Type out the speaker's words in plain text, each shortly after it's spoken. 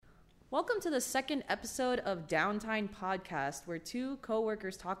Welcome to the second episode of Downtime Podcast, where two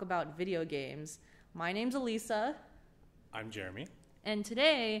coworkers talk about video games. My name's Elisa. I'm Jeremy. And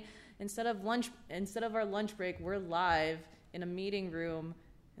today, instead of our lunch break, we're live in a meeting room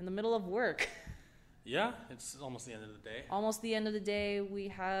in the middle of work. Yeah, it's almost the end of the day. Almost the end of the day. We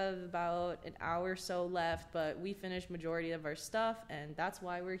have about an hour or so left, but we finished majority of our stuff, and that's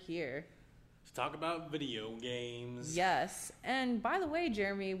why we're here. To talk about video games. Yes. And by the way,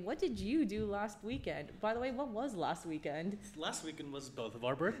 Jeremy, what did you do last weekend? By the way, what was last weekend? Last weekend was both of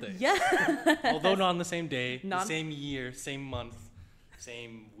our birthdays. Yeah. Although not on the same day, the same year, same month,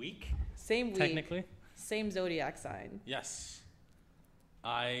 same week. Same week. Technically. Same zodiac sign. Yes.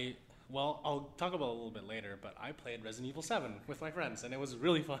 I'll talk about it a little bit later, but I played Resident Evil 7 with my friends, and it was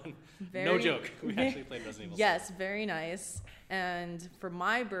really fun. No joke. We actually played Resident Evil 7. Yes, very nice. And for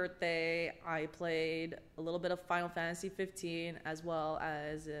my birthday, I played a little bit of Final Fantasy 15, as well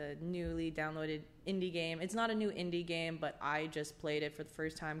as a newly downloaded indie game. It's not a new indie game, but I just played it for the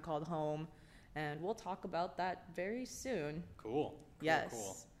first time, called Home, and we'll talk about that very soon. Cool. Yes.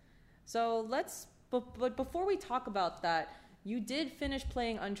 Cool. So but before we talk about that, you did finish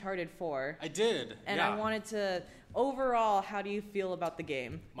playing Uncharted 4. I did. And yeah. I wanted to, overall, how do you feel about the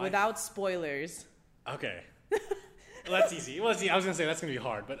game? Without spoilers. Okay. Well, that's easy. Well, I was going to say that's going to be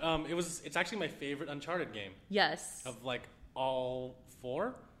hard, but it's actually my favorite Uncharted game. Yes. Of like all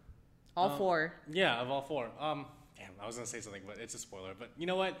four? All four. Yeah, of all four. Damn, I was going to say something, but it's a spoiler. But you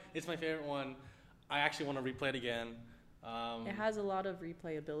know what? It's my favorite one. I actually want to replay it again. It has a lot of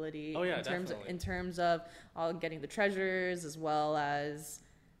replayability. Oh, yeah, definitely. In terms of getting the treasures, as well as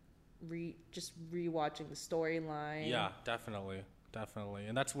just rewatching the storyline. Yeah, definitely,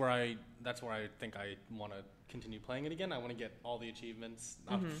 and that's where I think I want to continue playing it again. I want to get all the achievements,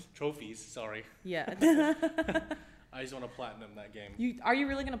 trophies. Sorry. Yeah. I just want to platinum that game. Are you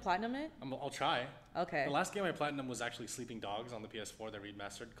really gonna platinum it? I'll try. Okay. The last game I platinumed was actually Sleeping Dogs on the PS4, the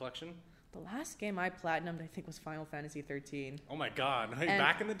remastered collection. The last game I platinumed, I think, was Final Fantasy 13. Oh my god! Like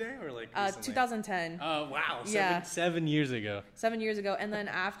back in the day, or like recently? 2010. Oh wow! Yeah. 7 years ago. 7 years ago, and then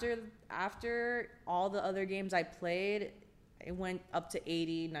after all the other games I played, it went up to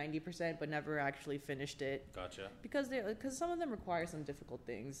 80-90%, but never actually finished it. Gotcha. Because some of them require some difficult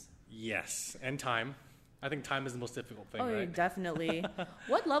things. Yes, and time. I think time is the most difficult thing, right? Right? Definitely.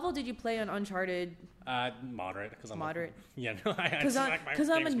 What level did you play on Uncharted? Moderate, because I'm moderate. Because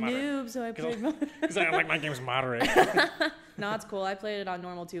I'm a noob, so I played. Because I like my games moderate. No, it's cool. I played it on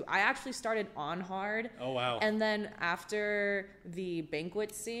normal too. I actually started on hard. Oh wow! And then after the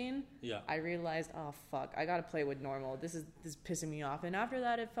banquet scene, I realized, oh fuck, I gotta play with normal. This is pissing me off. And after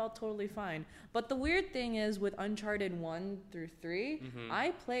that, it felt totally fine. But the weird thing is, with Uncharted 1 through 3,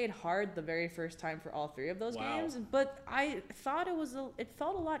 I played hard the very first time for all three of those games. But I thought it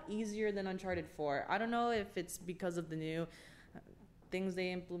felt a lot easier than Uncharted 4. I don't know if it's because of the new things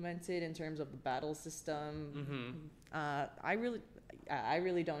they implemented in terms of the battle system. I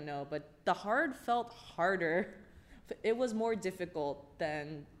really don't know, but the hard felt harder. It was more difficult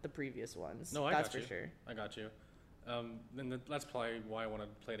than the previous ones. No, that's for sure. I got you. And that's probably why I want to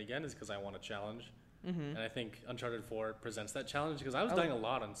play it again, is because I want a challenge. And I think Uncharted 4 presents that challenge, because I was dying a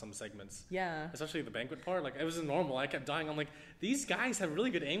lot on some segments. Yeah. Especially the banquet part. Like, it was normal. I kept dying. I'm like, these guys have really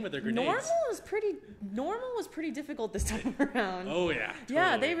good aim with their grenades. Normal was pretty difficult this time around. Oh, yeah. Totally.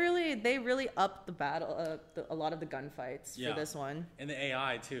 Yeah, they really upped the battle, a lot of the gunfights for this one. And the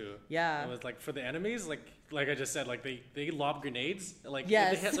AI, too. Yeah. It was like, for the enemies, like I just said, like, they lob grenades. Like,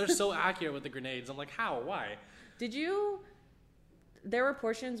 yes. they're so accurate with the grenades. I'm like, how? Why? There were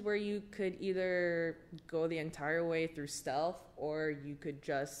portions where you could either go the entire way through stealth, or you could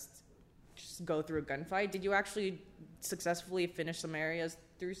just go through a gunfight. Did you actually successfully finish some areas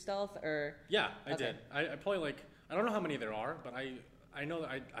through stealth, or? Yeah, I did. I probably I don't know how many there are, but I know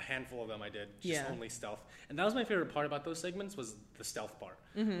that a handful of them I did, just only stealth. And that was my favorite part about those segments, was the stealth part.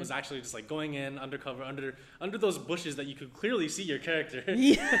 Was actually just like going in undercover, under those bushes that you could clearly see your character.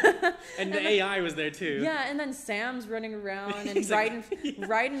 Yeah. And the AI was there too. Yeah, and then Sam's running around and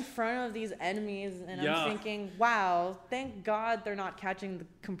right in front of these enemies, and I'm thinking, wow, thank God they're not catching the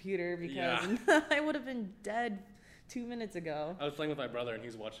computer, because I would have been dead 2 minutes ago. I was playing with my brother, and he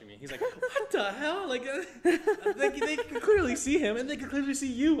was watching me. He's like, what the hell? Like, they can clearly see him, and they can clearly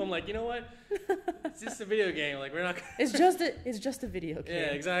see you. I'm like, you know what? It's just a video game. Like, we're not. It's just a video game.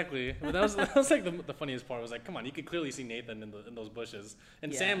 Yeah, exactly. But that was like the funniest part. Was like, come on, you could clearly see Nathan in those bushes,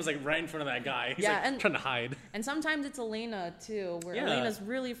 and Sam was like right in front of that guy. He's like trying to hide. And sometimes it's Elena too, where Elena's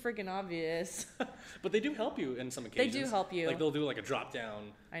really freaking obvious. But they do help you in some occasions. They do help you. Like, they'll do like a drop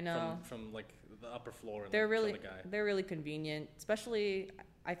down. I know. From like the upper floor. And they're the guy. really convenient, especially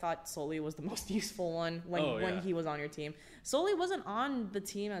I thought Sully was the most useful one when he was on your team. Sully wasn't on the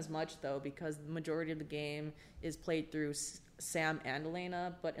team as much, though, because the majority of the game is played through Sam and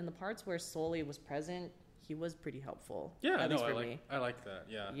Elena. But in the parts where Sully was present, he was pretty helpful. Yeah, I like that.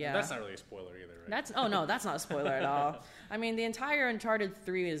 Yeah. That's not really a spoiler either, right? That's not a spoiler at all. I mean, the entire Uncharted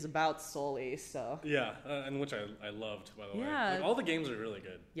 3 is about Sully, so. Yeah, and which I loved, by the way. Like, all the games are really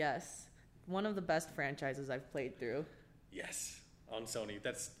good. Yes. One of the best franchises I've played through. Yes. On Sony.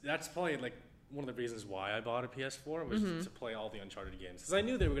 That's probably like one of the reasons why I bought a PS4 was to play all the Uncharted games, because I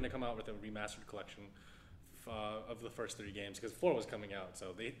knew they were going to come out with a remastered collection of the first 3 games, because 4 was coming out,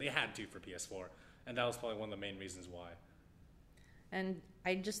 so they had to for PS4, and that was probably one of the main reasons why. And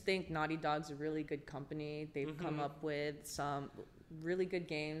I just think Naughty Dog's a really good company. They've come up with some really good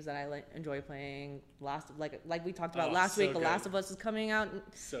games that I enjoy playing. Like we talked about last week, The Last of Us is coming out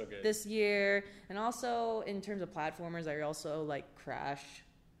this year. And also, in terms of platformers, I also like Crash,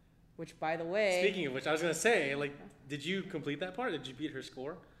 which, by the way... Speaking of which, I was going to say, like, did you complete that part? Did you beat her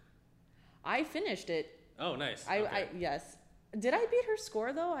score? I finished it. Oh, nice. Yes. Did I beat her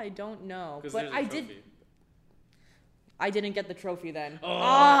score, though? I don't know. But I did... I didn't get the trophy then. Oh,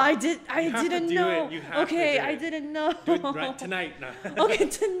 I didn't know. Okay, I didn't know. Do it right tonight. No. Okay,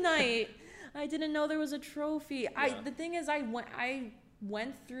 tonight. I didn't know there was a trophy. Yeah. The thing is, I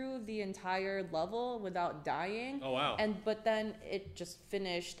went through the entire level without dying. Oh wow. But then it just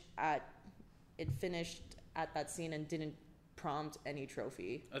finished at that scene and didn't prompt any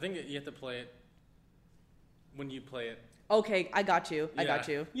trophy. I think you have to play it when you play it. Okay, I got you. I got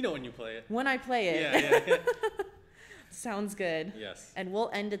you. You know when you play it. When I play it. Yeah. Sounds good. Yes. And we'll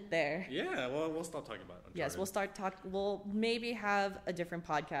end it there. Yeah, well, we'll stop talking about Uncharted. Yes, we'll maybe have a different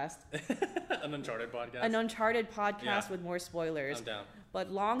podcast. An Uncharted podcast? An Uncharted podcast with more spoilers. I'm down.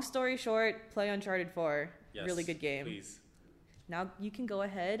 But long story short, play Uncharted 4. Yes, really good game. Please. Now you can go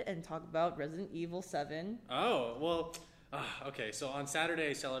ahead and talk about Resident Evil 7. Oh, well, okay. So on Saturday,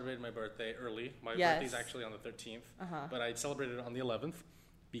 I celebrated my birthday early. My birthday's actually on the 13th. But I celebrated it on the 11th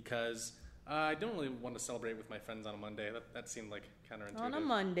because... I don't really want to celebrate with my friends on a Monday. That seemed like counterintuitive. On a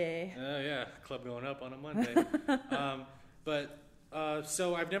Monday. Yeah, club going up on a Monday.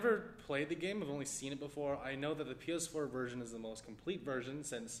 So I've never played the game. I've only seen it before. I know that the PS4 version is the most complete version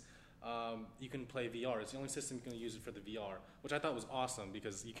since you can play VR. It's the only system you can use it for the VR, which I thought was awesome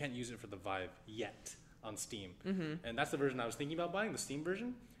because you can't use it for the Vive yet on Steam. And that's the version I was thinking about buying, the Steam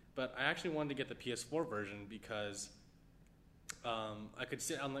version. But I actually wanted to get the PS4 version because... I could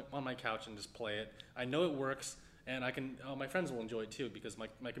sit on my couch and just play it. I know it works, and I can. My friends will enjoy it too because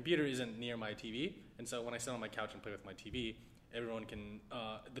my computer isn't near my TV, and so when I sit on my couch and play with my TV, everyone can.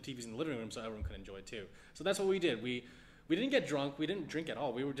 The TV's in the living room, so everyone can enjoy it too. So that's what we did. We didn't get drunk. We didn't drink at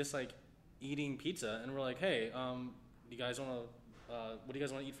all. We were just like eating pizza, and we're like, hey, do you guys want to? What do you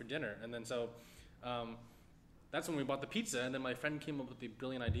guys want to eat for dinner? And then so. That's when we bought the pizza, and then my friend came up with the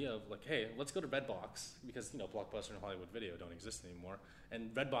brilliant idea of like, hey, let's go to Redbox, because, Blockbuster and Hollywood Video don't exist anymore,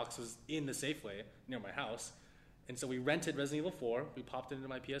 and Redbox was in the Safeway near my house, and so we rented Resident Evil 4, we popped it into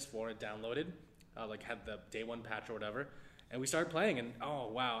my PS4, it downloaded, had the day one patch or whatever, and we started playing, and oh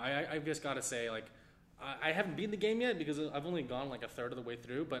wow, I've just got to say, like, I haven't beaten the game yet, because I've only gone like a third of the way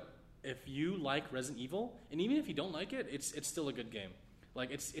through, but if you like Resident Evil, and even if you don't like it, it's still a good game.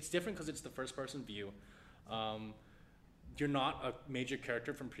 Like, it's different because it's the first person view. You're not a major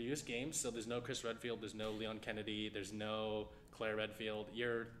character from previous games, so there's no Chris Redfield, there's no Leon Kennedy, there's no Claire Redfield.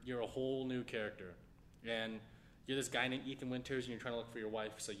 You're a whole new character, and you're this guy named Ethan Winters, and you're trying to look for your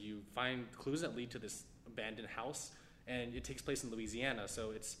wife. So you find clues that lead to this abandoned house, and it takes place in Louisiana.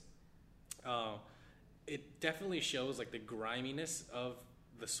 So it definitely shows like the griminess of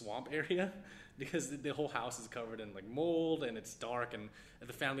the swamp area because the whole house is covered in like mold and it's dark, and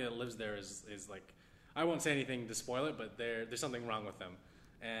the family that lives there is like. I won't say anything to spoil it, but there's something wrong with them.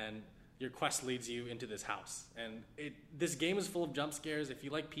 And your quest leads you into this house. And this game is full of jump scares. If you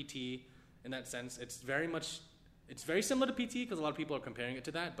like PT in that sense, it's very similar to PT because a lot of people are comparing it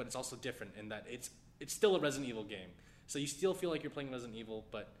to that, but it's also different in that it's still a Resident Evil game. So you still feel like you're playing Resident Evil,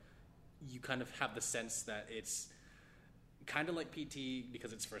 but you kind of have the sense that it's kind of like PT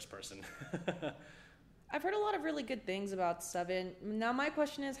because it's first person. I've heard a lot of really good things about 7. Now my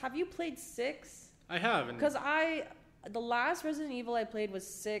question is, have you played 6? I have, because the last Resident Evil I played was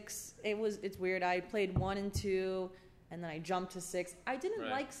 6. It's weird. I played 1 and 2, and then I jumped to 6. I didn't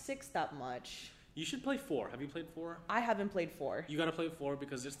like 6 that much. You should play 4. Have you played 4? I haven't played 4. You gotta play 4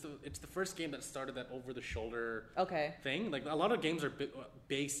 because it's the first game that started that over the shoulder thing. Like a lot of games are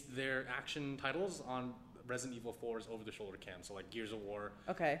based their action titles on Resident Evil 4's over-the-shoulder cam. So like Gears of War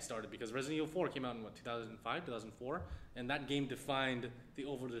started because Resident Evil 4 came out in 2005, 2004, and that game defined the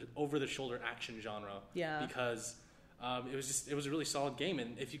over-the-shoulder action genre. Yeah. Because it was a really solid game,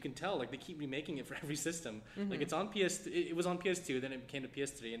 and if you can tell, like they keep remaking it for every system. Like it's on it was on PS2, then it came to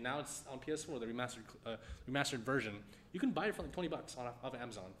PS3, and now it's on PS4, the remastered version. You can buy it for like $20 off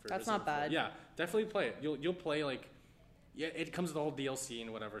Amazon. That's not bad. Yeah, definitely play it. You'll play like, yeah, it comes with all DLC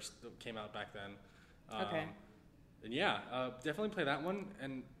and whatever came out back then. And yeah, definitely play that one.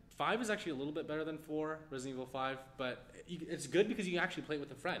 And 5 is actually a little bit better than 4, Resident Evil 5, but it's good because you can actually play it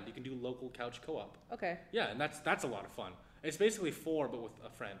with a friend. You can do local couch co-op. Okay. Yeah, and that's a lot of fun. It's basically 4, but with a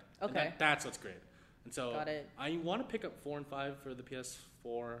friend. Okay. And that's what's great. And so Got it. I want to pick up 4 and 5 for the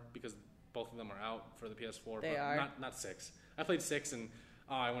PS4 because both of them are out for the PS4. They but are. Not 6. I played 6 and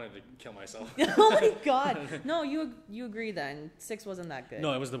I wanted to kill myself. Oh my god. No, you agree then. 6 wasn't that good.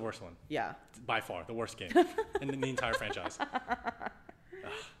 No, it was the worst one. Yeah. By far, the worst game in the entire franchise.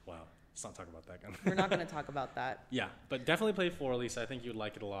 Wow. Let's not talk about that again. We're not going to talk about that. Yeah, but definitely play 4, Lisa. I think you'd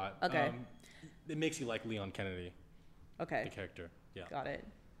like it a lot. Okay. It makes you like Leon Kennedy. Okay. The character. Yeah. Got it.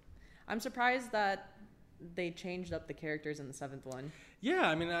 I'm surprised that they changed up the characters in the 7th one. Yeah,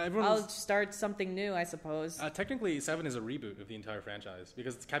 I mean, I'll start something new, I suppose. Technically, 7 is a reboot of the entire franchise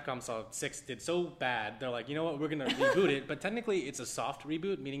because Capcom saw 6 did so bad. They're like, you know what, we're going to reboot it. But technically, it's a soft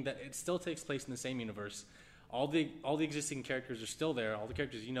reboot, meaning that it still takes place in the same universe. All the existing characters are still there. All the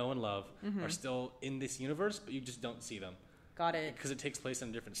characters you know and love are still in this universe, but you just don't see them. Got it. Because it takes place in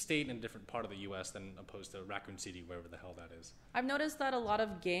a different state and a different part of the U.S. than opposed to Raccoon City, wherever the hell that is. I've noticed that a lot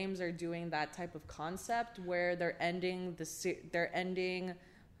of games are doing that type of concept where they're ending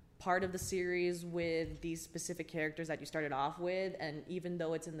part of the series with these specific characters that you started off with, and even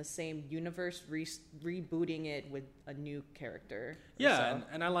though it's in the same universe, rebooting it with a new character. Yeah, so.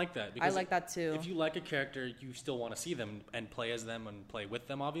 and I like that. I like that too. If you like a character, you still want to see them and play as them and play with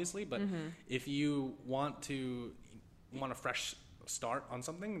them, obviously. But if you want a fresh start on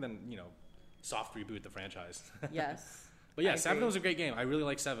something, then, soft reboot the franchise. Yes. But yeah, 7 was a great game. I really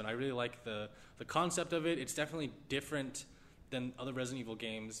like 7. I really like the concept of it. It's definitely different than other Resident Evil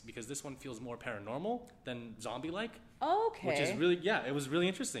games because this one feels more paranormal than zombie-like. Okay. Which is it was really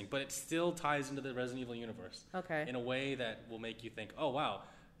interesting, but it still ties into the Resident Evil universe. Okay. In a way that will make you think, oh wow,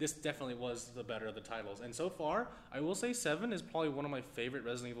 this definitely was the better of the titles. And so far, I will say 7 is probably one of my favorite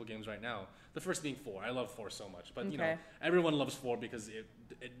Resident Evil games right now. The first being 4. I love 4 so much. But, everyone loves 4 because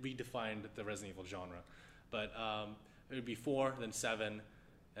it redefined the Resident Evil genre. But it would be 4, then 7,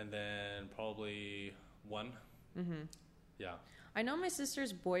 and then probably 1. Mm-hmm. Yeah. I know my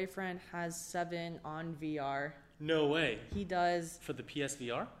sister's boyfriend has 7 on VR. No way. He does. For the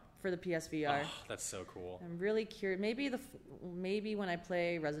PSVR? For the PSVR. Oh, that's so cool. I'm really curious. Maybe when I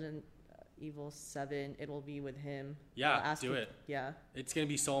play Resident Evil 7, it will be with him. Yeah, do it. Yeah. It's going to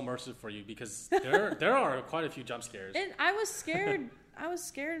be so immersive for you because there are quite a few jump scares. And I was scared. I was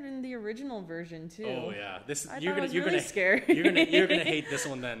scared in the original version too. Oh yeah, you're gonna hate this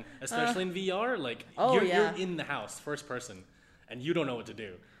one then, especially in VR. Like you're in the house, first person, and you don't know what to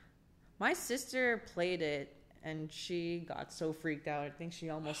do. My sister played it, and she got so freaked out. I think she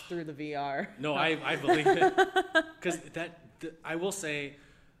almost threw the VR. No, I believe it because I will say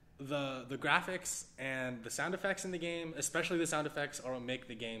the graphics and the sound effects in the game, especially the sound effects, are what make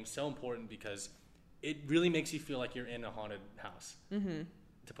the game so important because it really makes you feel like you're in a haunted house,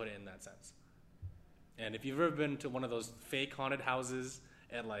 to put it in that sense. And if you've ever been to one of those fake haunted houses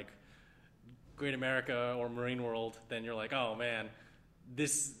at like Great America or Marine World, then you're like, oh man,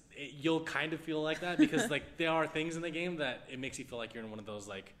 you'll kind of feel like that because like there are things in the game that it makes you feel like you're in one of those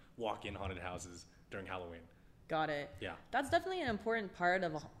like walk-in haunted houses during Halloween. Got it. Yeah. That's definitely an important part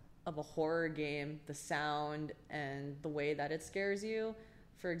of a horror game, the sound and the way that it scares you.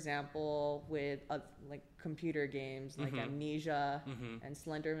 For example, with like computer games like Amnesia and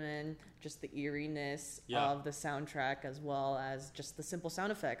Slenderman, just the eeriness of the soundtrack as well as just the simple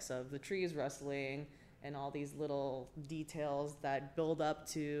sound effects of the trees rustling and all these little details that build up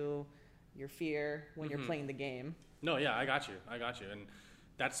to your fear when you're playing the game. No, yeah, I got you. And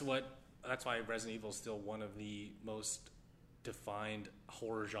that's why Resident Evil is still one of the most defined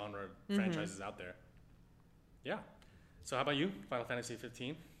horror genre franchises out there. Yeah. So how about you? Final Fantasy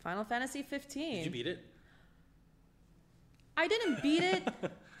 15? Final Fantasy 15. Did you beat it? I didn't beat it.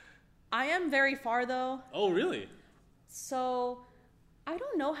 I am very far though. Oh, really? So I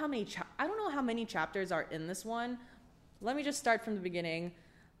don't know how many chapters are in this one. Let me just start from the beginning.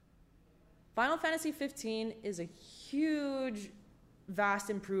 Final Fantasy 15 is a huge,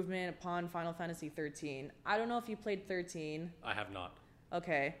 vast improvement upon Final Fantasy 13. I don't know if you played 13. I have not.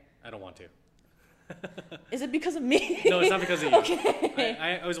 Okay. I don't want to. Is it because of me? No, it's not because of you. Okay.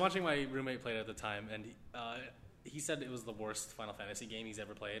 I was watching my roommate play it at the time, and he said it was the worst Final Fantasy game he's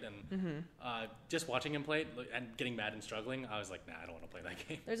ever played. And just watching him play it and getting mad and struggling, I was like, nah, I don't want to play that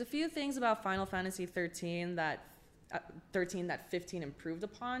game. There's a few things about Final Fantasy 13 that 15 improved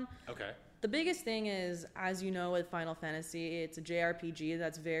upon. Okay. The biggest thing is, as you know, with Final Fantasy, it's a JRPG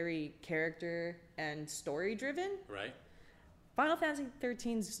that's very character and story driven. Right. Final Fantasy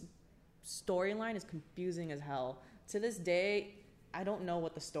 13's storyline is confusing as hell. To this day, I don't know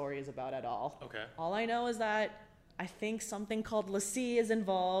what the story is about at all. Okay. All I know is that I think something called Lassie is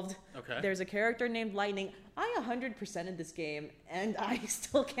involved. Okay. There's a character named Lightning. I 100%ed this game, and I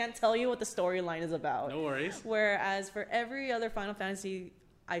still can't tell you what the storyline is about. No worries. Whereas for every other Final Fantasy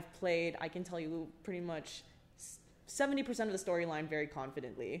I've played, I can tell you pretty much 70% of the storyline very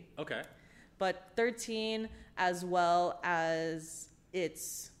confidently. Okay. But 13, as well as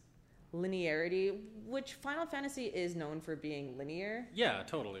its linearity, which Final Fantasy is known for being linear. Yeah,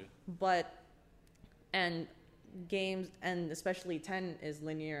 totally. And games, and especially 10 is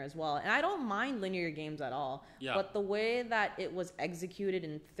linear as well. And I don't mind linear games at all. Yeah. But the way that it was executed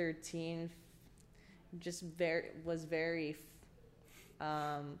in 13 just was very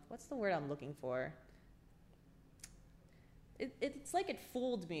what's the word I'm looking for? It's like it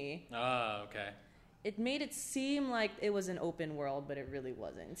fooled me. Ah, okay. It made it seem like it was an open world, but it really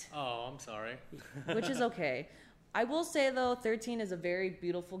wasn't. Oh, I'm sorry. Which is okay. I will say, though, 13 is a very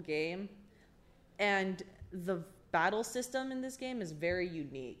beautiful game, and the battle system in this game is very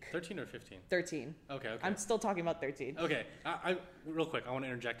unique. 13 or 15? 13. Okay. I'm still talking about 13. Okay. I real quick, I want to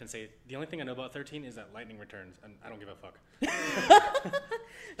interject and say the only thing I know about 13 is that Lightning returns, and I don't give a fuck.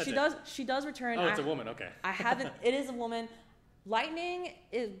 She does return. Oh, it's a woman. Okay. It is a woman. Lightning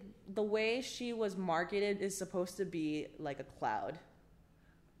is the way she was marketed is supposed to be like a Cloud.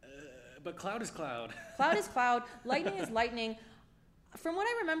 But Cloud is Cloud. Cloud is Cloud. Lightning is Lightning. From what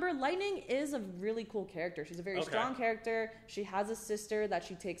I remember, Lightning is a really cool character. She's a very strong character. She has a sister that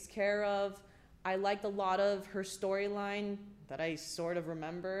she takes care of. I liked a lot of her storyline that I sort of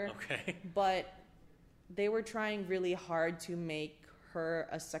remember. Okay. But they were trying really hard to make her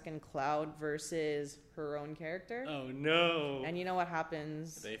a second Cloud versus her own character. Oh, no. And you know what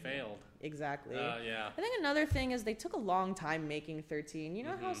happens? They failed. Exactly. Yeah. I think another thing is they took a long time making 13. You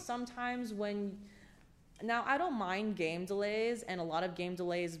know how sometimes when... Now, I don't mind game delays, and a lot of game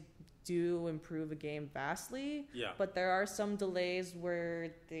delays do improve a game vastly. Yeah. But there are some delays where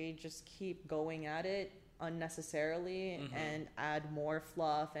they just keep going at it unnecessarily and add more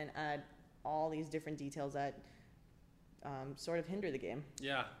fluff and add all these different details that sort of hinder the game.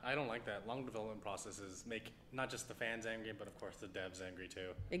 Yeah, I don't like that. Long development processes make not just the fans angry, but of course the devs angry too.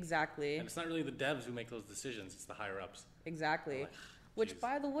 Exactly. And it's not really the devs who make those decisions, it's the higher-ups. Exactly. Which,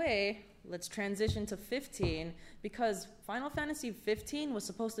 by the way, let's transition to 15, because Final Fantasy 15 was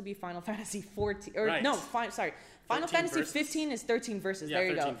supposed to be Final Fantasy 14. Final Fantasy versus? 15 is 13 Versus. Yeah, there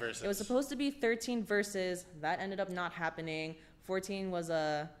you 13 go. Versus. It was supposed to be 13 Versus. That ended up not happening. 14 was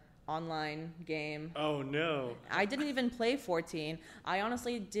a online game. Oh, no. I didn't even play 14. I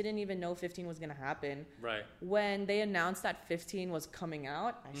honestly didn't even know 15 was going to happen. Right. When they announced that 15 was coming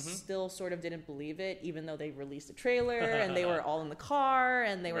out, I still sort of didn't believe it, even though they released a trailer and they were all in the car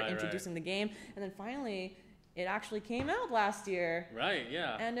and they were introducing the game. And then finally, it actually came out last year. Right,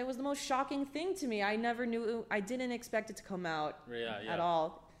 yeah. And it was the most shocking thing to me. I never knew, I didn't expect it to come out at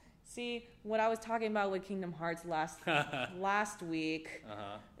all. See, what I was talking about with Kingdom Hearts last week,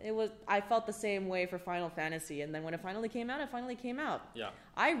 I felt the same way for Final Fantasy. And then when it finally came out, it finally came out. Yeah.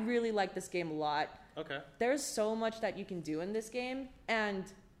 I really like this game a lot. Okay. There's so much that you can do in this game. And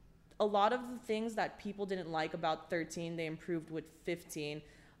a lot of the things that people didn't like about 13, they improved with 15.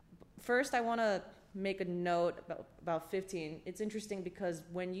 First, I want to make a note about 15. It's interesting because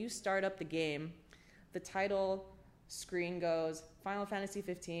when you start up the game, the title screen goes Final Fantasy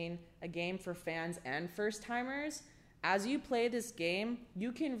 15, a game for fans and first-timers. As you play this game,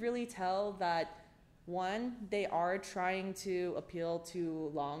 you can really tell that, one, they are trying to appeal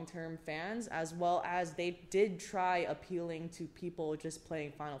to long-term fans, as well as they did try appealing to people just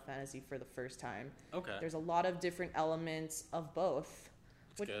playing Final Fantasy for the first time. Okay. There's a lot of different elements of both.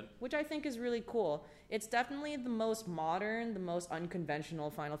 Which I think is really cool. It's definitely the most modern, the most unconventional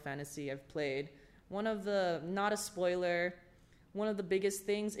Final Fantasy I've played. Not a spoiler, one of the biggest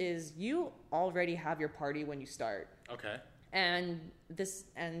things is you already have your party when you start. Okay. And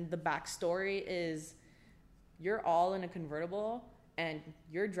the backstory is you're all in a convertible and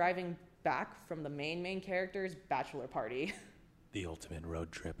you're driving back from the main character's bachelor party. The ultimate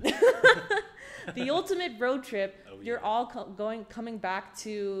road trip. The ultimate road trip. Oh, yeah. You're all coming back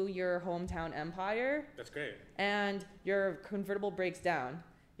to your hometown Empire. That's great. And your convertible breaks down.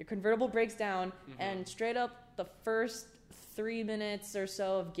 And straight up the first 3 minutes or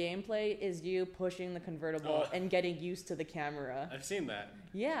so of gameplay is you pushing the convertible and getting used to the camera. I've seen that.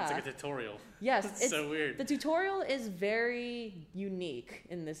 Yeah. It's like a tutorial. Yes. It's so weird. The tutorial is very unique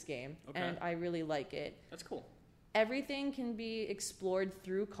in this game, and I really like it. That's cool. Everything can be explored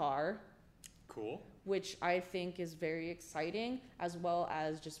through car. Cool. Which I think is very exciting, as well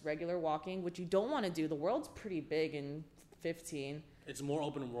as just regular walking, which you don't want to do. The world's pretty big in 15. It's more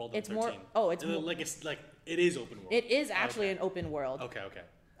open world than 13. It is open world. It is actually an open world. Okay.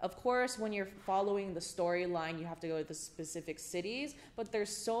 Of course, when you're following the storyline, you have to go to the specific cities, but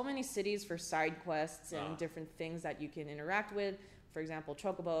there's so many cities for side quests and different things that you can interact with. For example,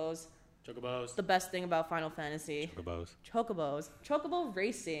 chocobos. The best thing about Final Fantasy. Chocobos. Chocobo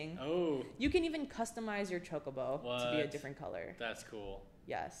racing. Oh. You can even customize your chocobo to be a different color. That's cool.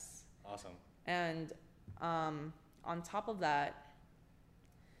 Yes. Awesome. And on top of that,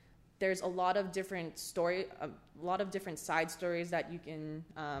 there's a lot of different side stories that you can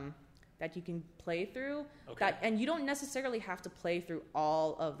play through. Okay. And you don't necessarily have to play through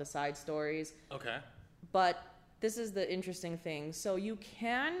all of the side stories. Okay. But this is the interesting thing. So you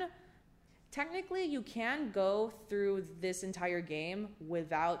can go through this entire game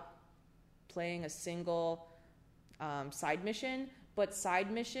without playing a single side mission, but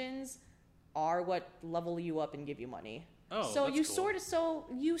side missions are what level you up and give you money. Oh, so that's cool.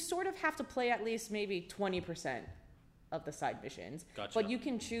 you sort of have to play at least maybe 20% of the side missions. Gotcha. But you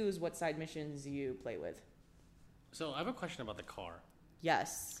can choose what side missions you play with. So I have a question about the car.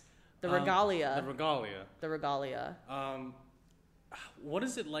 Yes. The Regalia. The Regalia. What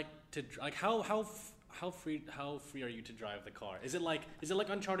is it like to how free are you to drive the car? Is it like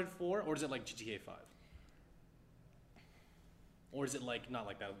Uncharted 4 or is it like GTA 5? Or is it like not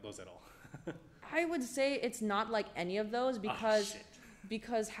like those at all? I would say it's not like any of those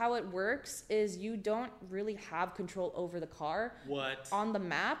because how it works is you don't really have control over the car. What? On the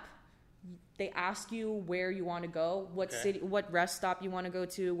map, they ask you where you want to go, what city, what rest stop you want to go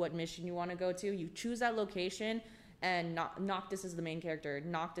to, what mission you want to go to. You choose that location, and Noctis is the main character.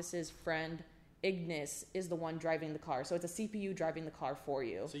 Noctis's friend Ignis is the one driving the car. So it's a CPU driving the car for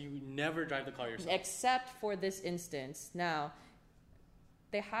you. So you never drive the car yourself? Except for this instance. Now,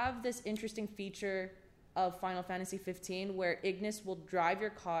 they have this interesting feature of Final Fantasy 15 where Ignis will drive your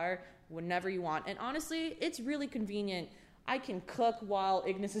car whenever you want. And honestly, it's really convenient. I can cook while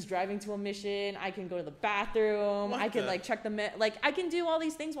Ignis is driving to a mission. I can go to the bathroom. I can check I can do all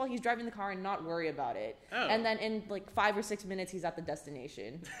these things while he's driving the car and not worry about it. Oh. And then in 5 or 6 minutes, he's at the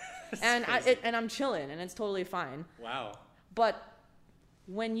destination. and I'm chilling, and it's totally fine. Wow. But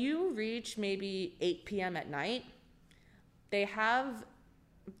when you reach maybe 8 p.m. at night, they have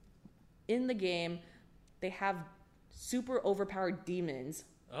in the game, they have super overpowered demons.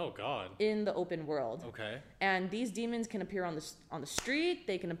 Oh God! In the open world. Okay. And these demons can appear on the street.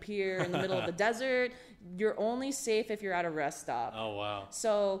 They can appear in the middle of the desert. You're only safe if you're at a rest stop. Oh wow!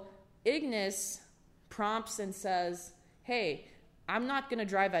 So Ignis prompts and says, "Hey, I'm not gonna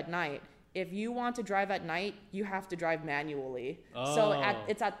drive at night. If you want to drive at night, you have to drive manually." Oh. So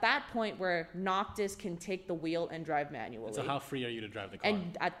it's at that point where Noctis can take the wheel and drive manually. So how free are you to drive the car?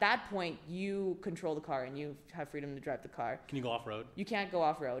 And at that point, you control the car and you have freedom to drive the car. Can you go off-road? You can't go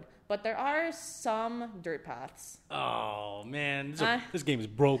off-road. But there are some dirt paths. Oh, man. This game is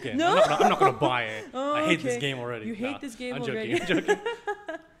broken. No? I'm not going to buy it. Oh, I hate this game already. You hate this game I'm already? I'm joking.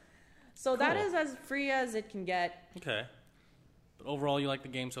 So that is as free as it can get. Okay. But overall, you like the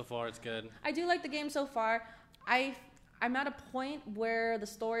game so far? It's good? I do like the game so far. I'm at a point where the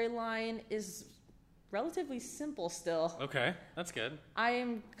storyline is relatively simple still. Okay, that's good. I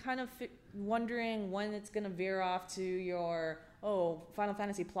am kind of wondering when it's going to veer off to your, Final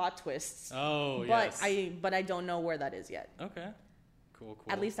Fantasy plot twists. Oh, yes. But I don't know where that is yet. Okay. Cool.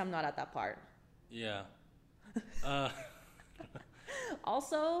 At least I'm not at that part. Yeah.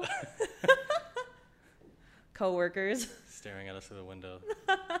 Also, coworkers staring at us through the window.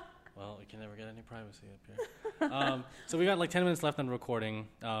 Well, we can never get any privacy up here. So we got 10 minutes left on recording.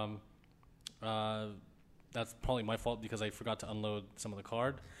 That's probably my fault because I forgot to unload some of the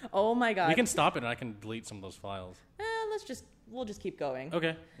card. Oh my God. We can stop it and I can delete some of those files. We'll just keep going.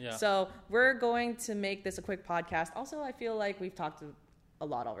 Okay, yeah. So we're going to make this a quick podcast. Also, I feel like we've talked a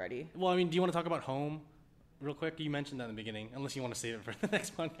lot already. Well, I mean, do you want to talk about home real quick? You mentioned that in the beginning, unless you want to save it for the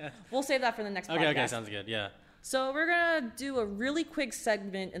next podcast. We'll save that for the next podcast. Okay, sounds good, yeah. So we're going to do a really quick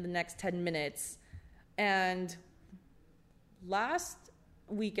segment in the next 10 minutes. And last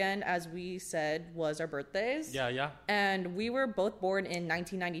weekend, as we said, was our birthdays. Yeah. And we were both born in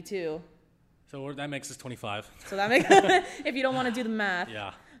 1992. So that makes us 25. So that makes, if you don't want to do the math.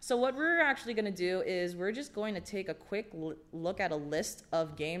 Yeah. So what we're actually going to do is we're just going to take a quick look at a list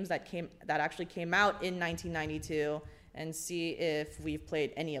of games that actually came out in 1992 and see if we've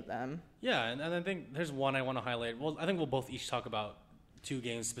played any of them. Yeah, and I think there's one I want to highlight. Well, I think we'll both each talk about 2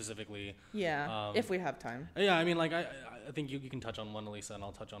 games specifically. Yeah, if we have time. Yeah, I mean, like, I think you can touch on one, Elisa, and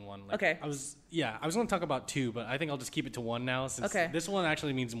I'll touch on one. Like, okay. I was going to talk about 2, but I think I'll just keep it to 1 now, since this one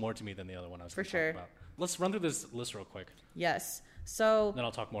actually means more to me than the other one I was going to talk about. Let's run through this list real quick. Yes. So then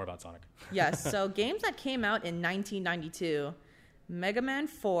I'll talk more about Sonic. Yes. So games that came out in 1992: Mega Man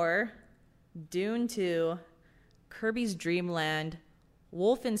 4, Dune 2, Kirby's Dream Land,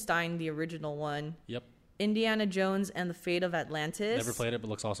 Wolfenstein, the original one. Yep. Indiana Jones and the Fate of Atlantis. Never played it, but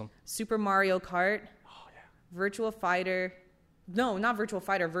looks awesome. Super Mario Kart. Oh yeah. Virtua Fighter. No, not Virtua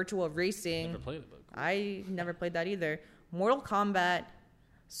Fighter. Virtua Racing. Never played it, but cool. I never played that either. Mortal Kombat.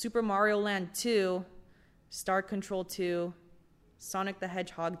 Super Mario Land 2. Star Control 2. Sonic the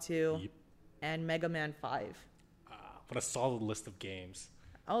Hedgehog 2. Yep. And Mega Man 5. What a solid list of games.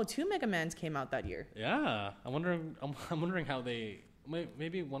 Oh, 2 Mega Mans came out that year. Yeah, I'm wondering how they.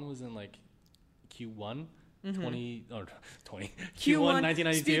 Maybe one was in like Q1, 20 or 20 Q1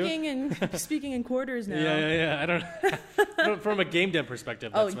 1992. Speaking in quarters now. Yeah. I don't. From a game dev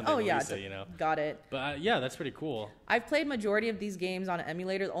perspective, that's when they say, Got it. But yeah, that's pretty cool. I've played majority of these games on an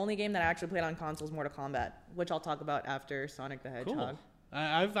emulator. The only game that I actually played on console is Mortal Kombat, which I'll talk about after Sonic the Hedgehog. Cool.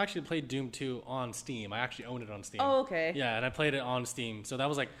 I've actually played Doom 2 on Steam. I actually own it on Steam. Oh, okay. Yeah, and I played it on Steam. So that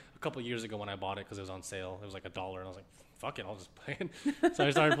was like a couple years ago when I bought it because it was on sale. It was like $1, and I was like, fuck it, I'll just play it. So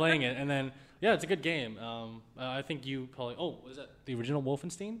I started playing it, and then, yeah, it's a good game. I think you probably... Oh, was that the original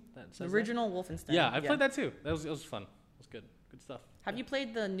Wolfenstein? The original Wolfenstein. Yeah, I played that too. It was fun. It was good. Good stuff. Have you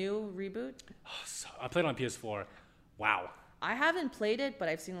played the new reboot? I played it on PS4. Wow. I haven't played it, but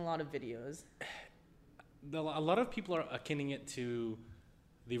I've seen a lot of videos. A lot of people are akinning it to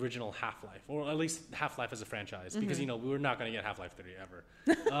the original Half-Life, or at least Half-Life as a franchise, because we were not going to get Half-Life 3 ever.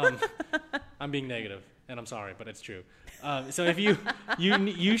 I'm being negative, and I'm sorry, but it's true. So if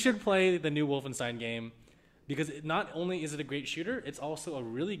you should play the new Wolfenstein game, because not only is it a great shooter, it's also a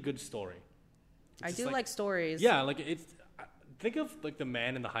really good story. I do like stories. Yeah, like it's. Think of like the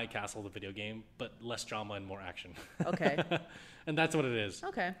Man in the High Castle, the video game, but less drama and more action. Okay. And that's what it is.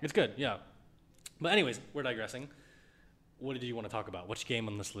 Okay. It's good, yeah. But anyways, we're digressing. What did you want to talk about? Which game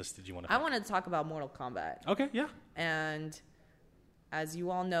on this list did you want to I wanted to talk about Mortal Kombat. Okay, yeah. And as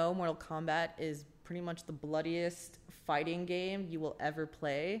you all know, Mortal Kombat is pretty much the bloodiest fighting game you will ever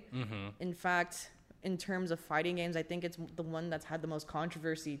play. Mm-hmm. In fact, in terms of fighting games, I think it's the one that's had the most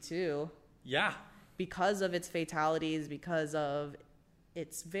controversy too. Yeah. Because of its fatalities, because of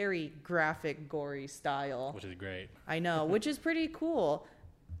its very graphic, gory style. Which is great. I know, which is pretty cool,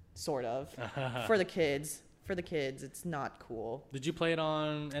 sort of, for the kids. For the kids, it's not cool. Did you play it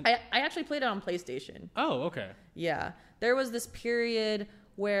on... I actually played it on PlayStation. Oh, okay. Yeah. There was this period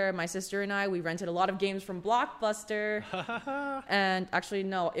where my sister and we rented a lot of games from Blockbuster. And actually,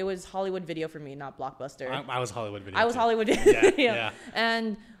 no, it was Hollywood Video for me, not Blockbuster. I was Hollywood Video. I was Hollywood Video. Yeah.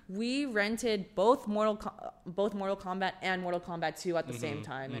 And we rented both Mortal Kombat and Mortal Kombat 2 at the same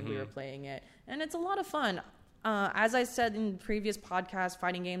time, and we were playing it. And it's a lot of fun. As I said in previous podcasts,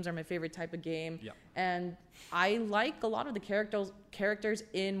 fighting games are my favorite type of game. Yep. And I like a lot of the characters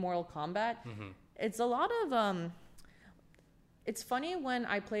in Mortal Kombat. Mm-hmm. It's a lot of... it's funny when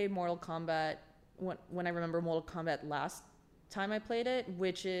I played Mortal Kombat, when I remember Mortal Kombat last time I played it,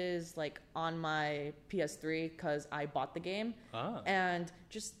 which is like on my PS3 because I bought the game. And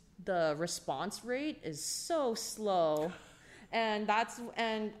just the response rate is so slow. And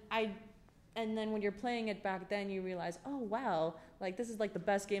then when you're playing it back then, you realize, oh, wow, like, this is, like, the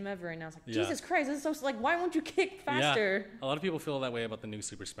best game ever. And I was like, Jesus Christ, this is so, like, why won't you kick faster? Yeah. A lot of people feel that way about the new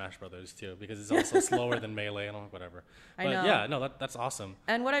Super Smash Brothers, too, because it's also slower than Melee and all, whatever. I know. Yeah, no, that's awesome.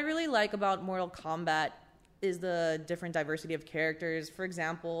 And what I really like about Mortal Kombat is the different diversity of characters. For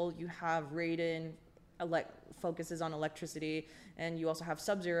example, you have Raiden, focuses on electricity, and you also have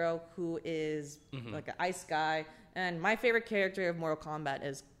Sub-Zero, who is, like, an ice guy. And my favorite character of Mortal Kombat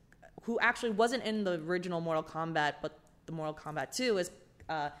is... who actually wasn't in the original Mortal Kombat, but the Mortal Kombat 2 is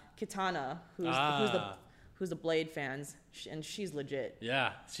Kitana, who's the Blade fans, and she's legit.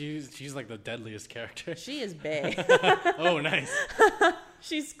 Yeah, she's like the deadliest character. She is bae. Oh, nice.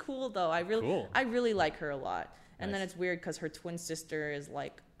 She's cool though. I really like her a lot. And then it's weird because her twin sister is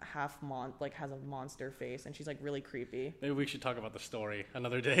like has a monster face, and she's like really creepy. Maybe we should talk about the story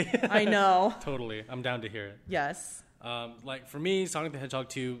another day. I know. Totally, I'm down to hear it. Yes. Like for me, Sonic the Hedgehog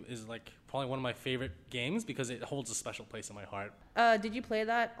 2 is like probably one of my favorite games because it holds a special place in my heart. Did you play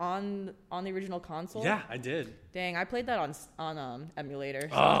that on the original console? Yeah, I did. Dang, I played that on emulator.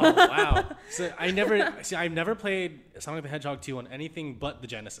 Oh wow! So I've never played Sonic the Hedgehog 2 on anything but the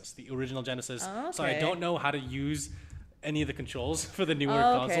Genesis, the original Genesis. Oh, okay. So I don't know how to use any of the controls for the newer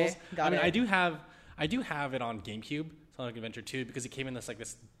consoles. Got it. I do have it on GameCube, Sonic Adventure 2, because it came in this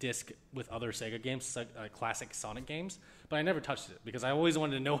disc with other Sega games, classic Sonic games. But I never touched it because I always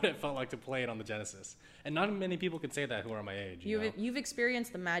wanted to know what it felt like to play it on the Genesis. And not many people could say that who are my age. You've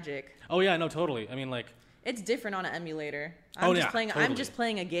experienced the magic. Oh yeah, no, totally. I mean, like, it's different on an emulator. Totally. I'm just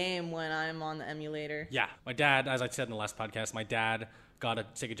playing a game when I'm on the emulator. Yeah, my dad, as I said in the last podcast, my dad got a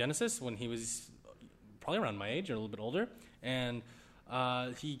Sega Genesis when he was probably around my age or a little bit older, and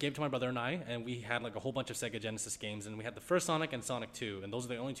he gave it to my brother and I, and we had like a whole bunch of Sega Genesis games, and we had the first Sonic and Sonic 2, and those are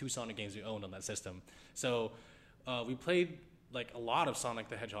the only two Sonic games we owned on that system. So we played like a lot of Sonic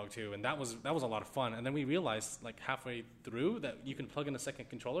the Hedgehog 2, and that was a lot of fun. And then we realized like halfway through that you can plug in a second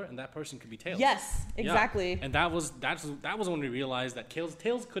controller, and that person could be Tails. Yes, exactly. Yeah. And that was when we realized that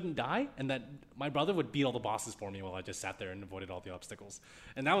Tails couldn't die, and that my brother would beat all the bosses for me while I just sat there and avoided all the obstacles.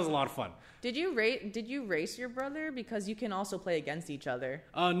 And that was a lot of fun. Did you race your brother? Because you can also play against each other.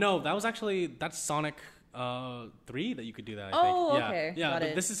 No, that's Sonic 3 that you could do that, I think. Oh, okay. Yeah, Got but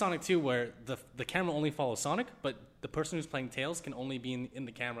it. this is Sonic 2 where the camera only follows Sonic, but the person who's playing Tails can only be in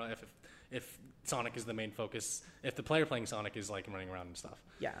the camera if Sonic is the main focus, if the player playing Sonic is like running around and stuff.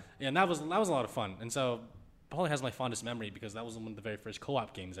 Yeah. And that was a lot of fun. And so probably has my fondest memory because that was one of the very first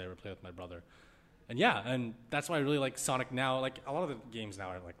co-op games I ever played with my brother. And yeah, and that's why I really like Sonic now. Like a lot of the games now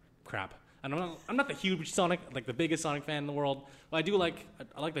are like crap. And I'm not the huge Sonic, like the biggest Sonic fan in the world, but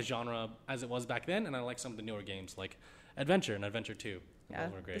I like the genre as it was back then, and I like some of the newer games like Adventure and Adventure 2. Yeah,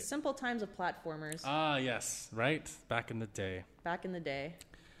 those were great. The simple times of platformers. Ah, yes, right? Back in the day.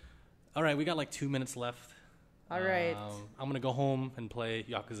 All right, we got like 2 minutes left. All right. I'm going to go home and play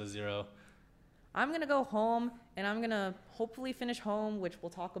Yakuza 0. I'm going to go home, and I'm going to hopefully finish Home, which we'll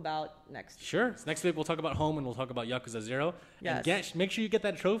talk about next. Sure. So next week we'll talk about Home, and we'll talk about Yakuza 0. Yes. And make sure you get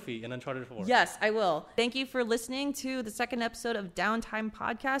that trophy in Uncharted 4. Yes, I will. Thank you for listening to the second episode of Downtime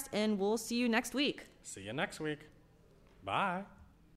Podcast, and we'll see you next week. See you next week. Bye.